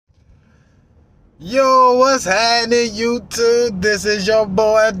Yo, what's happening, YouTube? This is your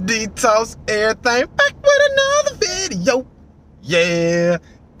boy Detox Everything, back with another video. Yeah.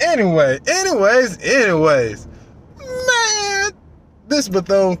 Anyways, man, this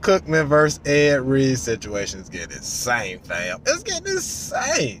Bethune-Cookman versus Ed Reed situation is getting insane, fam. It's getting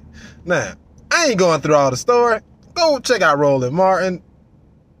insane. Now, I ain't going through all the story. Go check out Roland Martin.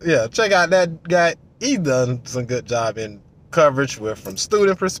 Yeah, check out that guy. He done some good job in coverage from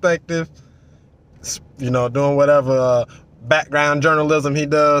student perspective. You know, doing whatever background journalism he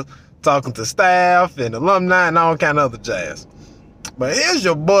does, talking to staff and alumni and all kind of other jazz. But here's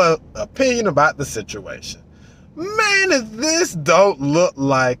your boy opinion about the situation. Man, if this don't look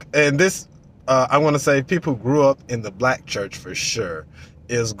like, and this, I want to say people who grew up in the black church for sure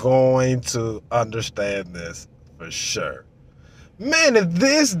is going to understand this for sure. Man, if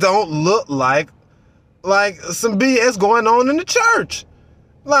this don't look like some BS going on in the church.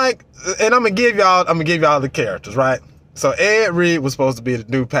 Like, and I'm gonna give y'all the characters, right? So Ed Reed was supposed to be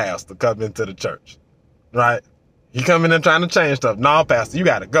the new pastor coming into the church, right? He coming in trying to change stuff. No, pastor, you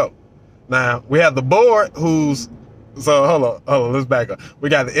gotta go. Now we have the board hold on, let's back up. We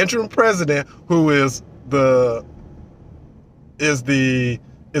got the interim president who is the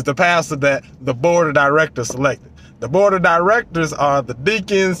pastor that the board of directors selected. The board of directors are the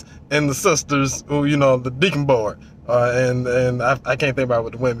deacons and the sisters who, you know, the deacon board. And I can't think about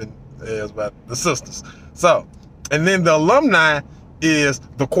what the women is, but the sisters. So, and then the alumni is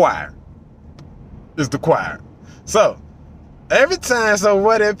the choir. So, every time, so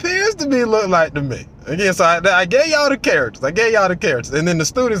what it appears to be look like to me. Again, so I gave y'all the characters. And then the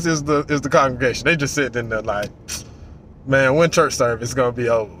students is the congregation. They just sitting in there like, man, when church service is gonna be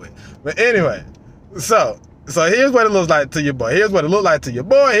over with. But anyway, so here's what it looks like to your boy. Here's what it looked like to your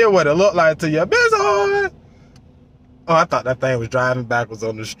boy. Here's what it looked like to your business. Oh, I thought that thing was driving backwards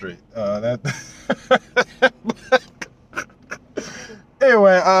on the street.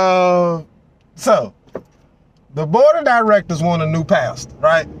 Anyway, so the board of directors want a new pastor,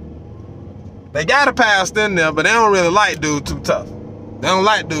 right? They got a pastor in there, but they don't really like dude too tough. They're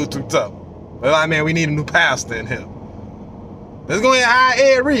like, man, we need a new pastor in here. Let's go ahead and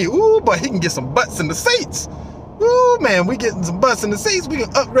hire Ed Reed. Ooh, but he can get some butts in the seats. Ooh, man, we getting some butts in the seats. We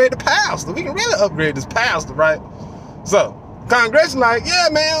can upgrade the pastor. We can really upgrade this pastor, right? So, congregation like, yeah,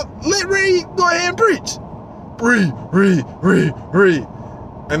 man, let Reed go ahead and preach. Reed.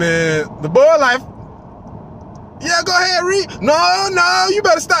 And then the boy like, yeah, go ahead, Reed. No, you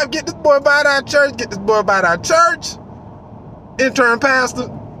better stop. Get this boy by our church. Intern pastor,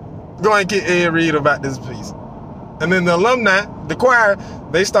 go and get Ed Reed about this piece. And then the alumni, the choir,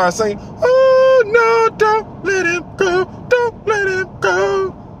 they start singing, oh, no, don't let him go. Don't let him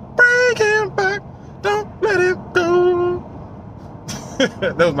go. Bring him back. Don't let him go.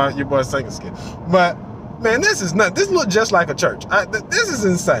 That was your boy singing skill. But man, this is not. This look just like a church. This is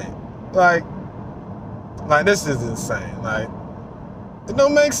insane. Like this is insane. Like, it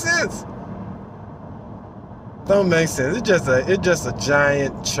don't make sense. It's just a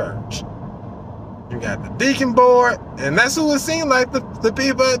giant church. You got the deacon board, and that's who it seemed like the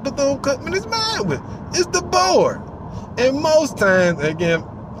people at Bethune-Cookman is mad with. It's the board. And most times, again,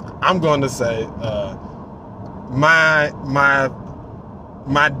 I'm going to say my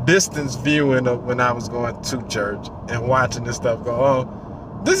distance viewing of when I was going to church and watching this stuff go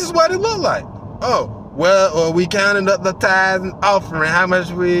on, this is what it looked like. Oh, well, we counted up the tithes and offering, how much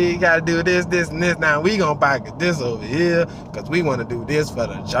we got to do this, and this. Now we going to pocket this over here because we want to do this for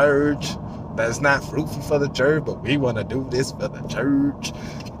the church. That's not fruitful for the church, but we want to do this for the church.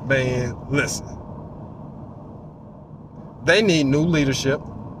 Man, listen. They need new leadership.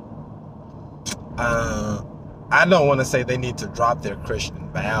 I don't want to say they need to drop their Christian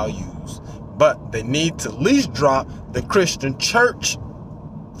values, but they need to at least drop the Christian church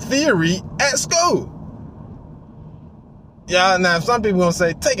theory at school. Yeah, now some people gonna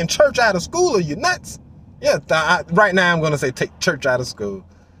say taking church out of school, are you nuts? Yeah, right now I'm gonna say take church out of school,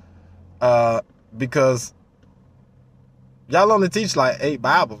 because y'all only teach like 8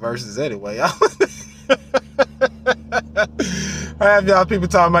 Bible verses anyway. I have y'all people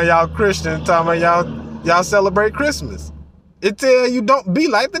talking about y'all Christian, talking about y'all celebrate Christmas. It tell you don't be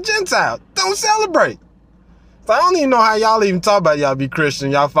like the Gentiles. Don't celebrate. So I don't even know how y'all even talk about y'all be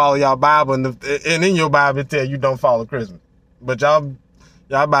Christian. Y'all follow y'all Bible, and in your Bible it tell you don't follow Christmas. But y'all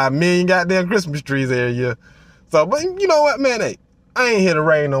buy 1 million goddamn Christmas trees every year. So, but you know what, man? Hey, I ain't here to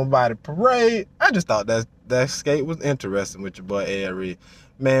rain nobody parade. I just thought that skate was interesting with your boy Ed Reed.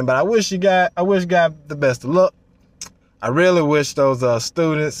 Man, but I wish God the best of luck. I really wish those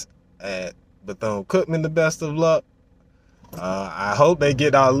students at Bethune-Cookman the best of luck. I hope they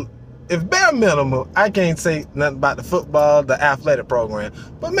get out if bare minimum, I can't say nothing about the football, the athletic program.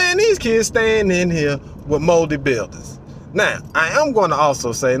 But man, these kids staying in here with moldy buildings. Now, I am going to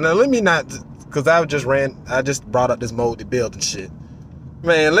also say, now let me not, because I just brought up this moldy building shit.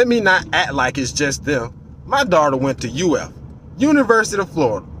 Man, let me not act like it's just them. My daughter went to UF, University of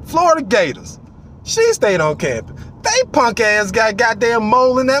Florida, Florida Gators. She stayed on campus. They punk ass got goddamn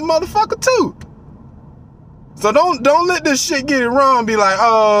mold in that motherfucker too. So don't let this shit get it wrong. Be like,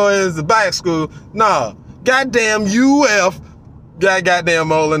 oh, it's a black school. Nah, goddamn UF got goddamn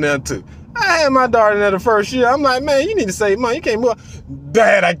mold in there too. I had my daughter in there the first year. I'm like, man, you need to save money. You can't move.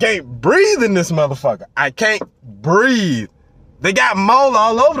 Dad, I can't breathe in this motherfucker. I can't breathe. They got mold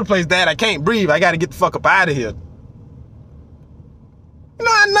all over the place, Dad. I can't breathe. I got to get the fuck up out of here. You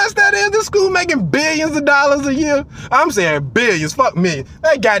know how nuts that is? This school making billions of dollars a year. I'm saying billions. Fuck me.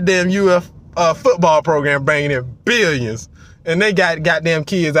 That goddamn UF football program bringing in billions. And they got goddamn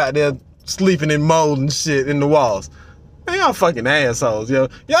kids out there sleeping in mold and shit in the walls. Man, y'all fucking assholes, yo.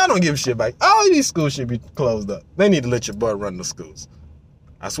 Y'all don't give a shit about all these schools should be closed up. They need to let your boy run the schools.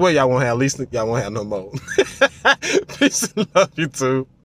 I swear y'all won't have no mold. Peace and love you too.